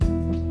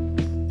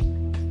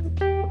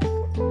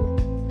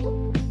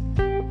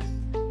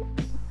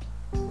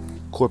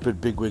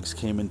corporate bigwigs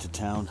came into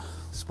town. They're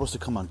supposed to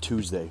come on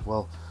Tuesday.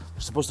 Well,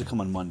 they're supposed to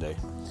come on Monday,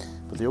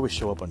 but they always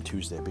show up on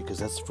Tuesday because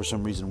that's for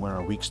some reason when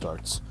our week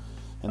starts.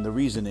 And the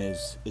reason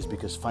is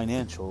because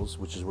financials,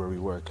 which is where we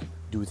work,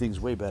 do things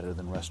way better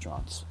than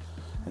restaurants.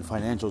 And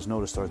financials know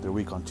to start their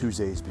week on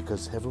Tuesdays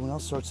because everyone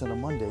else starts it on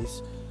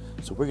Mondays.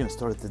 So we're going to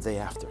start it the day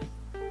after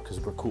because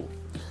we're cool.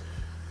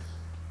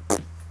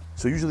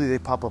 So usually they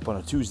pop up on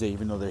a Tuesday,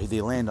 even though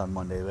they land on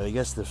Monday. But I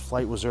guess the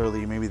flight was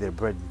early. Maybe their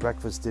bread and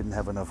breakfast didn't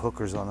have enough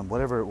hookers on them.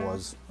 Whatever it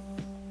was,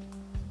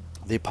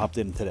 they popped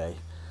in today.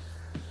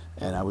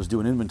 And I was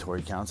doing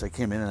inventory counts. I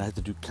came in and I had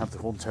to count the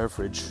whole entire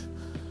fridge.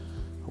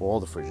 All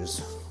the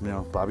fridges. You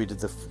know, Bobby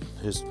did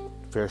his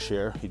fair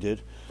share. He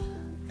did.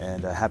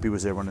 And Happy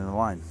was there running the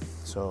line.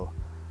 So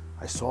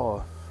I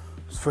saw,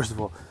 first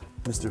of all,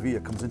 Mr. Villa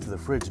comes into the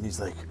fridge and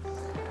he's like,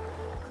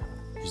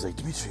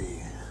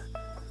 Dimitri,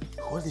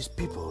 who are these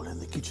people in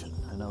the kitchen?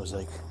 And I was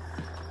like,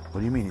 what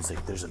do you mean? He's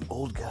like, there's an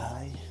old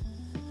guy,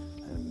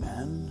 and a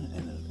man,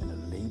 and a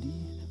lady,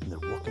 and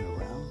they're walking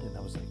around. And I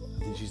was like,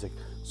 and she's like,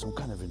 some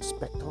kind of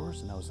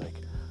inspectors? And I was like,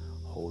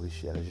 holy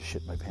shit, I just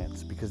shit my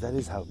pants. Because that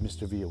is how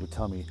Mr. Villa would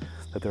tell me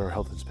that there are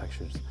health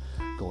inspections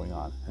going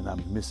on. And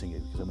I'm missing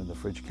it because I'm in the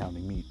fridge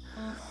counting meat.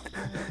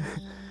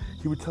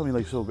 He would tell me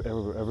like so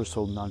ever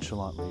so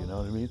nonchalantly, you know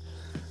what I mean?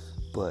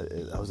 But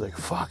I was like,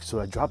 fuck. So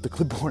I dropped the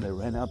clipboard, I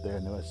ran out there,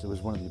 and it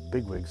was one of the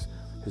bigwigs.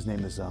 His name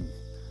is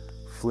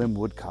Flim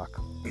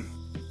Woodcock.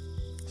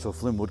 So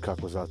Flim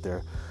Woodcock was out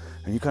there.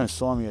 And you kind of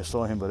saw me, I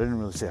saw him, but I didn't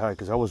really say hi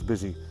because I was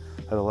busy.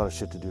 I had a lot of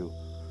shit to do.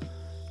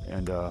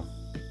 And so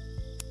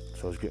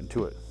I was getting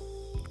to it.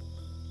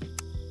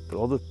 But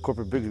all the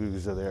corporate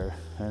bigwigs are there,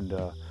 and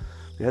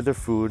they had their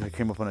food. I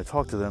came up and I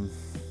talked to them,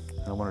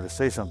 and I wanted to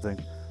say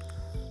something,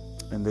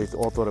 and they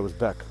all thought I was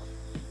Beck.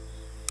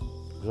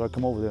 So I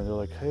come over there, and they're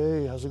like,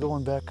 hey, how's it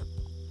going, Beck?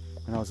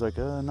 And I was like,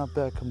 not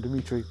Beck, I'm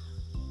Dimitri.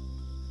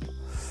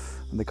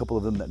 And the couple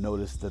of them that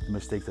noticed that the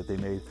mistake that they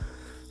made,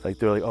 like,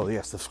 they're like, oh,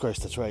 yes, of course,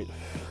 that's right.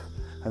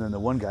 And then the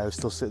one guy was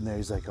still sitting there,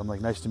 he's like, I'm like,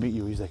 nice to meet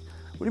you. He's like,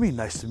 what do you mean,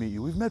 nice to meet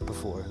you? We've met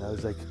before. And I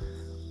was like,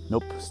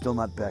 nope, still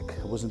not Beck.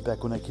 I wasn't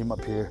Beck when I came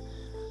up here.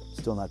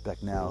 Still not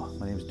Beck now.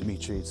 My name's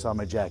Dimitri. Saw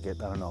my jacket.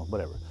 I don't know,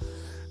 whatever.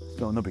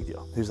 No big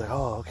deal. He was like,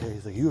 oh, okay.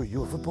 He's like,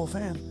 you a football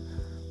fan?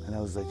 And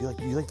I was like,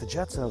 you like the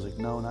Jets? And I was like,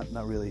 no,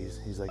 not really.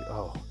 He's like,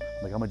 oh,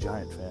 I'm a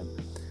Giant fan.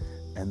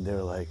 And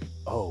they're like,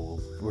 oh, well,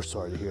 we're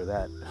sorry to hear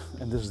that.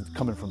 And this is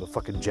coming from the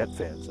fucking Jet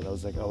fans. And I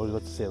was like, I was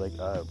about to say, like,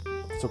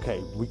 it's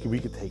okay. We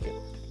could take it.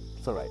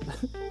 It's all right.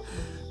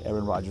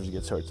 Aaron Rodgers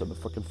gets hurt on the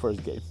fucking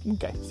first game.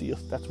 Okay, see you.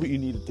 That's what you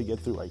needed to get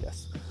through, I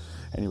guess.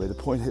 Anyway, the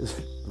point is,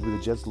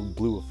 the Jets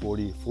blew a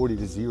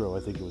 40-0.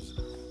 I think it was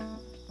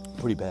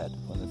pretty bad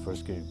on the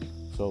first game.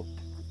 So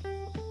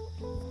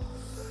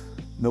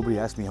nobody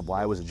asked me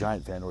why I was a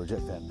Giant fan or a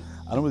Jet fan.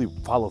 I don't really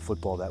follow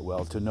football that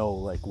well to know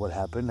like what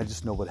happened. I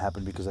just know what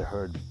happened because I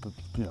heard,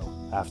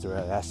 after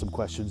I asked some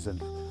questions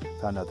and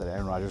found out that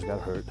Aaron Rodgers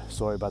got hurt.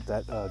 Sorry about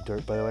that,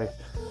 Dirt, by the way.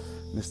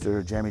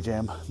 Mr. Jammy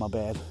Jam, my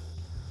bad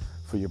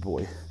for your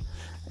boy.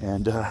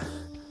 And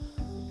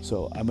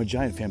so I'm a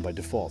Giant fan by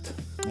default.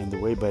 And the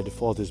way by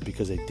default is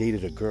because I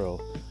dated a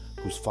girl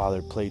whose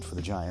father played for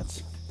the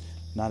Giants.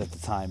 Not at the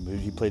time, but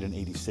he played in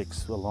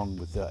 '86 along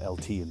with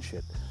LT and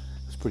shit.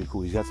 It was pretty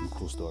cool. He's got some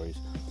cool stories.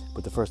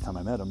 But the first time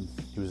I met him,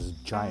 he was a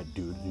giant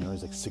dude. He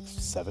was like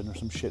 6'7" or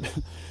some shit.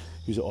 He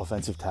was an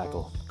offensive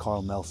tackle.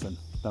 Carl Nelson,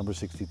 number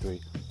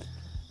 63.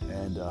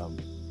 And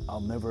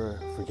I'll never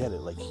forget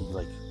it. Like, he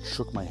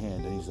shook my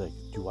hand and he's like,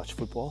 do you watch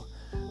football?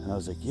 And I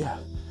was like, yeah.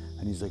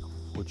 And he's like,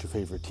 what's your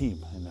favorite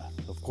team? And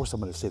of course I'm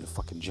going to say the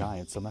fucking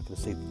Giants. I'm not going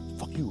to say,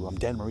 fuck you, I'm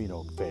Dan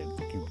Marino fan.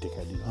 Fuck you,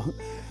 dickhead, you know?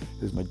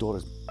 It was my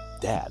daughter's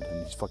dad,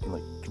 and he's fucking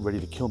like ready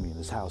to kill me in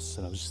his house.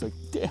 And I was just like,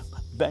 damn,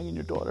 banging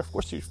your daughter. Of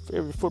course your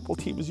favorite football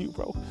team is you,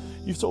 bro.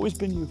 You've always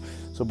been you.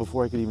 So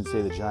before I could even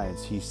say the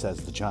Giants, he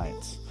says the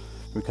Giants.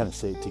 We kind of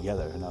say it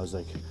together. And I was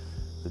like,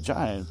 the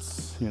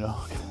Giants, you know?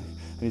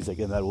 And he's like,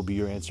 and that will be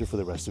your answer for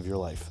the rest of your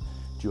life.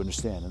 Do you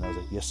understand? And I was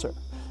like, yes, sir.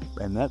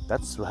 And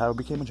that's how I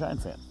became a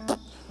Giant fan.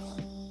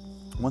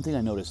 One thing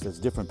I noticed that's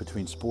different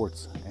between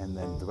sports and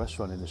then the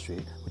restaurant industry,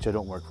 which I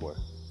don't work for,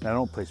 and I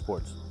don't play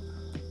sports,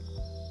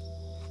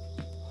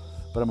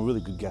 but I'm a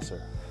really good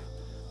guesser.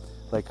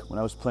 Like when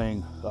I was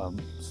playing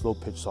slow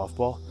pitch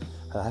softball,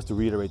 I have to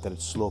reiterate that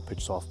it's slow pitch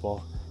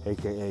softball,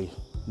 aka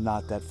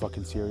not that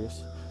fucking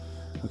serious.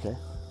 Okay,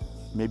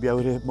 maybe I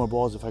would hit more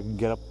balls if I could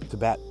get up to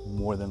bat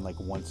more than like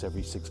once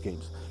every 6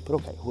 games. But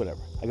okay,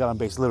 whatever. I got on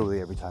base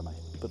literally every time I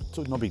hit, but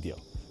so no big deal.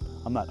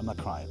 I'm not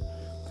crying.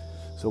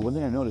 So one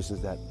thing I noticed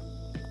is that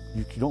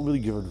you don't really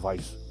give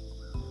advice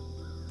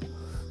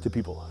to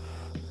people,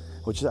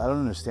 which I don't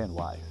understand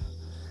why.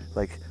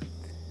 Like,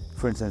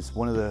 for instance,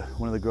 one of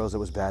the girls that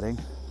was batting,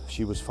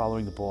 she was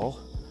following the ball,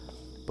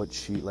 but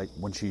she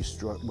when she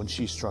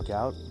struck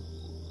out,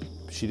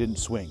 she didn't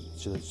swing.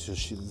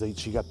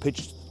 She got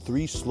pitched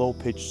 3 slow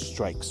pitch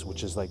strikes,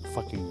 which is like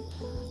fucking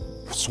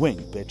swing,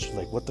 bitch.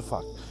 Like what the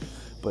fuck?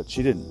 But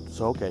she didn't.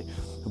 So okay.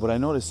 What I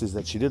noticed is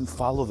that she didn't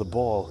follow the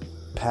ball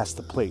past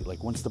the plate.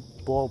 Like once the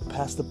ball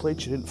passed the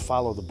plate, she didn't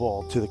follow the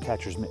ball to the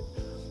catcher's mitt.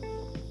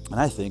 And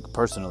I think,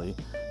 personally,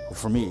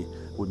 for me,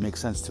 it would make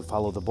sense to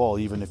follow the ball.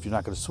 Even if you're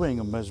not going to swing,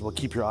 you might as well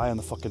keep your eye on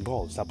the fucking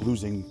ball. Stop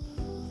losing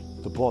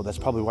the ball. That's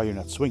probably why you're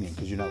not swinging,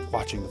 because you're not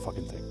watching the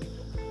fucking thing.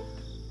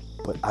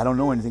 But I don't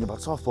know anything about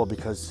softball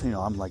because,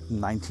 I'm like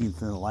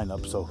 19th in the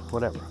lineup, so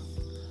whatever.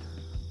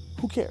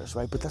 Who cares,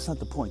 right? But that's not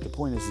the point. The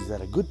point is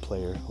that a good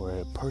player or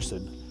a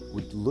person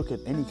would look at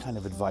any kind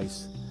of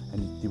advice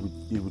and he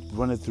would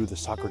run it through the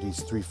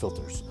Socrates 3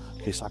 filters.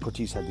 Okay,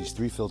 Socrates had these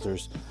 3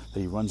 filters that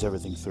he runs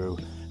everything through,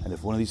 and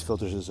if one of these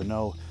filters is a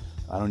no,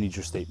 I don't need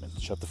your statement.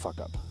 Shut the fuck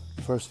up.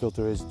 First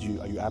filter is,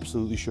 are you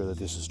absolutely sure that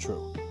this is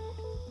true?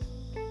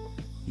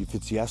 If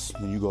it's yes,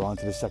 then you go on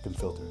to the second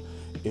filter.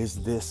 Is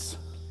this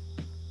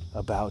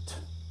about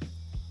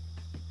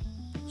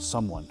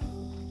someone,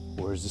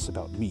 or is this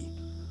about me?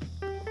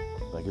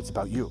 Like, it's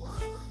about you.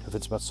 If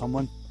it's about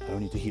someone, I don't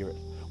need to hear it.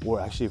 Or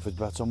actually, if it's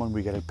about someone,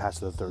 we gotta pass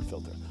to the third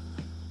filter.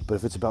 But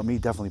if it's about me,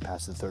 definitely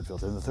pass to the third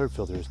filter. And the third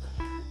filter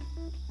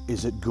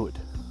is it good?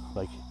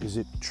 Like, is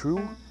it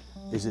true?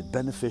 Is it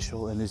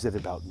beneficial? And is it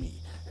about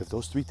me? If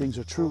those 3 things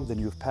are true, then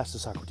you have passed the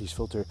Socrates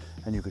filter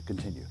and you could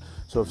continue.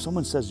 So if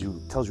someone tells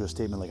you a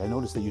statement like, I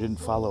noticed that you didn't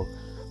follow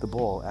the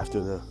ball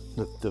after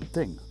the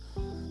thing,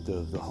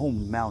 the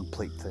home mound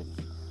plate thing.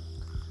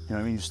 You know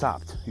what I mean? You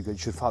stopped. You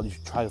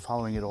should try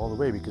following it all the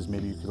way, because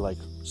maybe you could like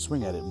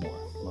swing at it more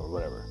or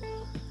whatever.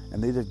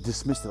 And they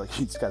dismissed it like,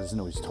 this guy doesn't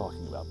know what he's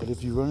talking about. But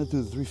if you run it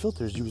through the 3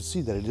 filters, you would see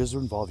that it does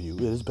involve you,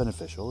 it is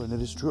beneficial, and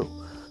it is true.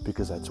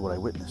 Because that's what I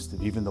witnessed.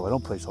 And even though I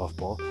don't play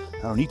softball,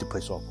 I don't need to play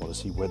softball to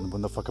see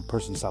when the fucking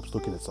person stops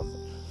looking at something.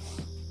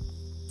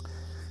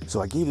 So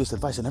I gave this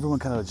advice, and everyone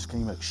kind of just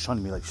came like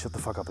shunned me, like, shut the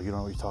fuck up, like, you don't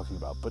know what you're talking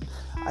about. But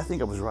I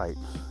think I was right.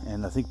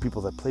 And I think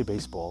people that play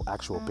baseball,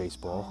 actual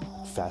baseball,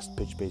 fast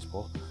pitch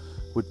baseball,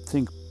 would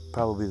think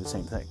probably the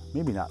same thing.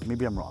 Maybe not.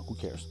 Maybe I'm wrong. Who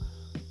cares?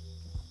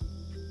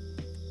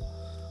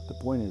 The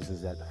point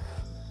is that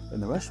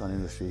in the restaurant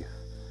industry,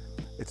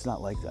 it's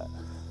not like that.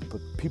 But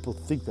people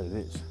think that it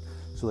is.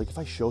 So like if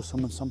I show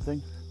someone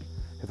something,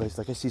 if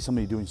I see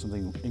somebody doing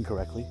something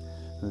incorrectly,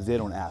 they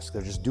don't ask.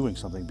 They're just doing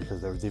something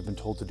because they've been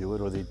told to do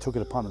it, or they took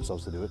it upon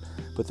themselves to do it.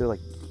 But they're like,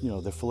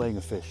 they're filleting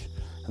a fish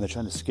and they're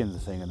trying to skin the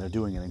thing and they're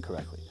doing it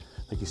incorrectly.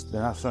 Like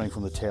they're not starting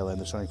from the tail end,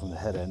 they're starting from the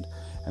head end,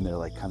 and they're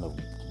like kind of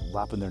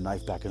lopping their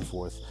knife back and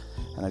forth.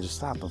 And I just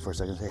stop them for a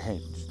second and say,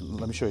 hey,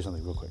 let me show you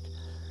something real quick.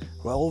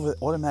 Well,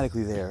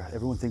 automatically there,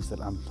 everyone thinks that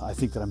I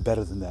think that I'm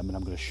better than them, and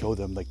I'm going to show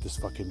them like this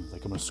fucking,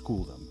 like I'm going to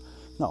school them.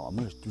 No,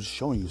 I'm just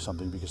showing you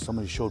something because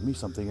somebody showed me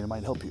something and it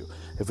might help you.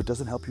 If it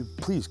doesn't help you,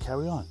 please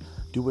carry on.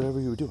 Do whatever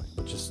you were doing,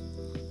 but just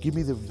give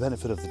me the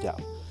benefit of the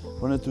doubt.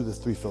 Run it through the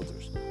 3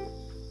 filters.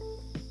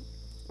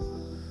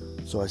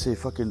 So I say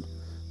fucking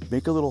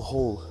make a little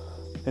hole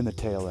in the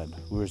tail end,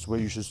 where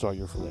you should start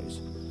your fillets,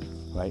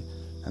 right?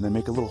 And then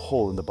make a little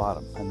hole in the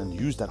bottom, and then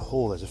use that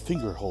hole as a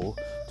finger hole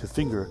to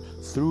finger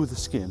through the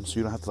skin, so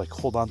you don't have to like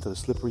hold on to the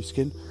slippery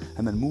skin,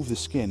 and then move the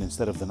skin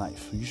instead of the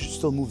knife. You should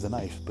still move the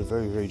knife, but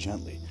very, very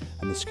gently,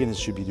 and the skin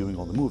should be doing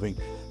all the moving.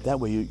 That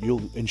way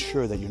you'll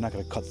ensure that you're not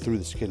going to cut through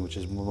the skin, which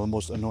is the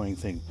most annoying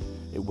thing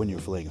when you're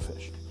filleting a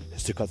fish,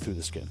 is to cut through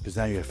the skin, because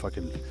now you're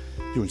fucking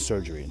doing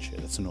surgery and shit.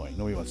 It's annoying.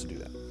 Nobody wants to do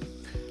that.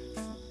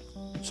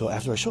 So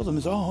after I showed them,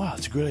 it's, oh wow,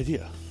 it's a great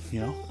idea,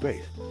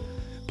 great.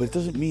 But it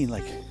doesn't mean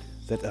like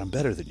that I'm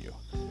better than you.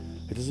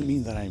 It doesn't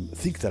mean that I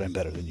think that I'm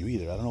better than you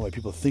either. I don't know why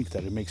people think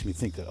that. It makes me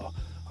think that, oh,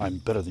 I'm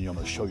better than you, I'm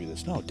going to show you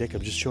this. No, Dick,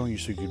 I'm just showing you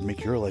so you can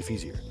make your life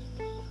easier.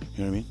 You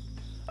know what I mean?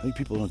 I think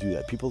people don't do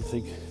that. People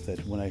think that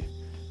when I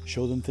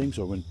show them things,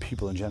 or when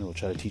people in general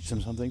try to teach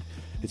them something,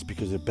 it's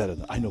because they're better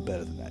than, I know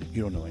better than that.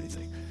 You don't know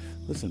anything.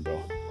 Listen,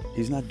 bro,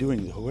 he's not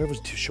doing it. Whoever's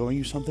showing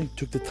you something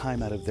took the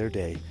time out of their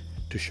day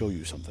to show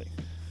you something.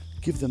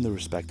 Give them the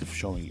respect of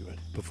showing you it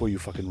before you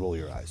fucking roll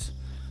your eyes.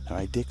 All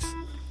right, dicks?